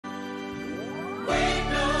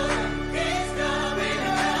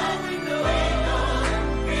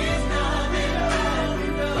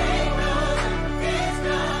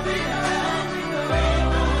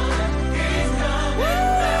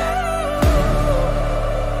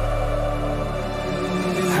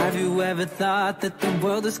ever thought that the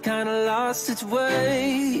world has kinda lost its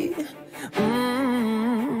way?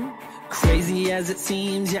 Crazy as it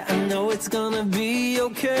seems, yeah, I know it's gonna be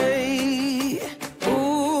okay.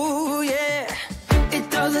 Ooh, yeah,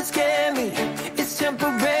 it doesn't scare me, it's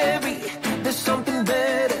temporary. There's something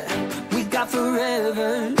better, we got forever.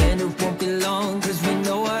 And it won't be long, cause we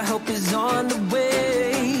know our help is on the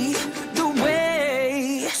way. The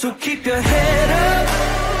way. So keep your head up,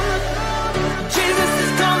 Jesus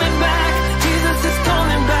is coming back, Jesus is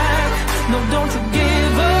coming back. No, don't you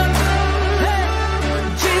give up. Hey.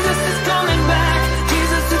 Jesus is coming back,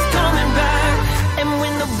 Jesus is coming back. And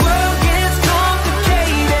when the world gets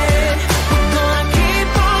complicated, we're gonna keep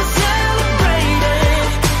on celebrating.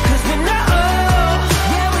 Cause we know,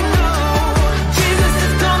 yeah we know, Jesus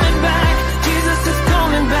is coming back, Jesus is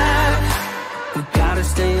coming back. We gotta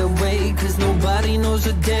stay awake, cause nobody knows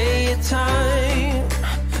the day or time.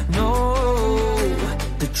 No,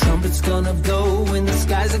 the trumpet's gonna blow and the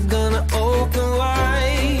skies are gonna open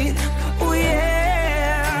wide. Oh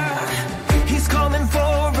yeah, he's coming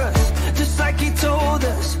for us, just like he told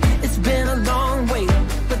us. It's been a long wait,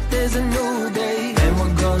 but there's a new day. And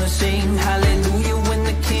we're gonna sing hallelujah when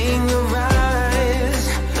the King arrives.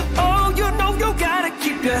 Oh, you know you gotta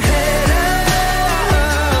keep your head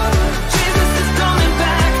up. Jesus is coming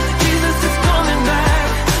back, Jesus is coming back.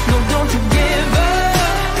 No, don't you give up.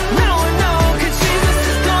 No, no, cause Jesus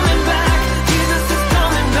is coming back, Jesus is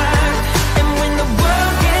coming back. And when the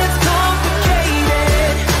world gets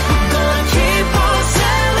complicated, we're gonna keep on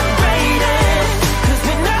celebrating. Cause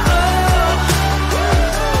we know,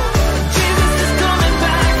 Jesus is coming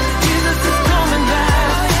back, Jesus is coming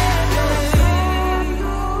back.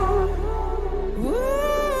 Ooh,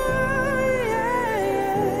 yeah.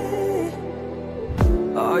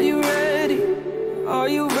 Are you ready? Are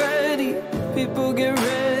you ready? People get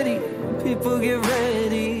ready, people get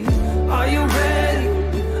ready. Are you ready?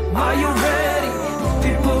 Are you ready?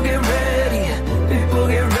 People get ready, people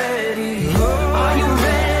get ready. Are you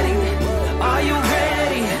ready? Are you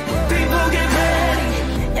ready? People get ready.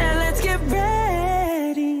 Yeah, let's get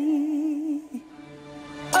ready.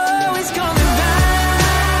 Oh, he's coming back.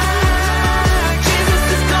 Jesus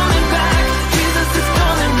is coming back, Jesus is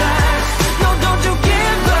coming back. No, don't you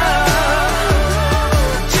give up.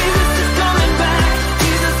 Jesus is coming back,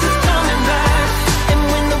 Jesus is coming back. And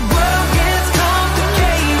when the world gets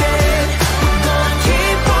complicated, we're gonna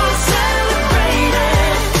keep on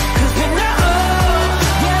celebrating. Cause we know,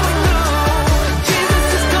 yeah we know, Jesus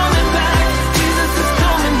is coming back, Jesus is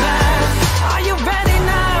coming back. Are you ready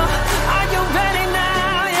now? Are you ready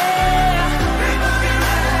now? Yeah.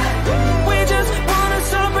 We just wanna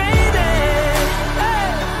celebrate it. Hey,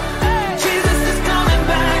 hey. Jesus is coming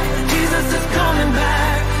back, Jesus is coming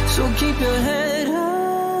back. So keep your head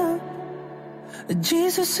up.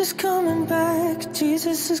 Jesus is coming back,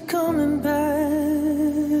 Jesus is coming back.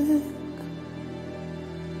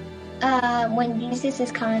 When Jesus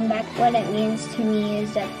is coming back, what it means to me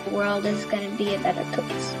is that the world is going to be a better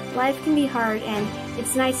place. Life can be hard, and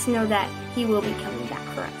it's nice to know that He will be coming back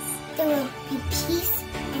for us. There will be peace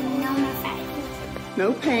and no more fighting.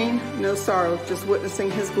 No pain, no sorrow, just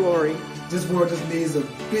witnessing His glory. This world just needs a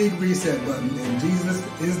big reset button, and Jesus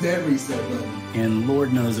is that reset button. And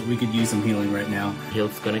Lord knows that we could use some healing right now.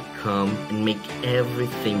 He's gonna come and make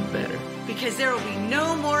everything better. Because there will be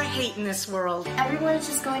no more hate in this world. Everyone is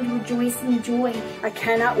just going to rejoice in joy. I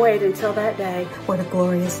cannot wait until that day. What a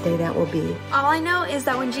glorious day that will be. All I know is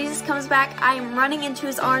that when Jesus comes back, I am running into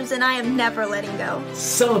His arms and I am never letting go.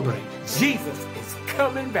 Celebrate. Jesus is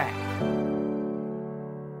coming back.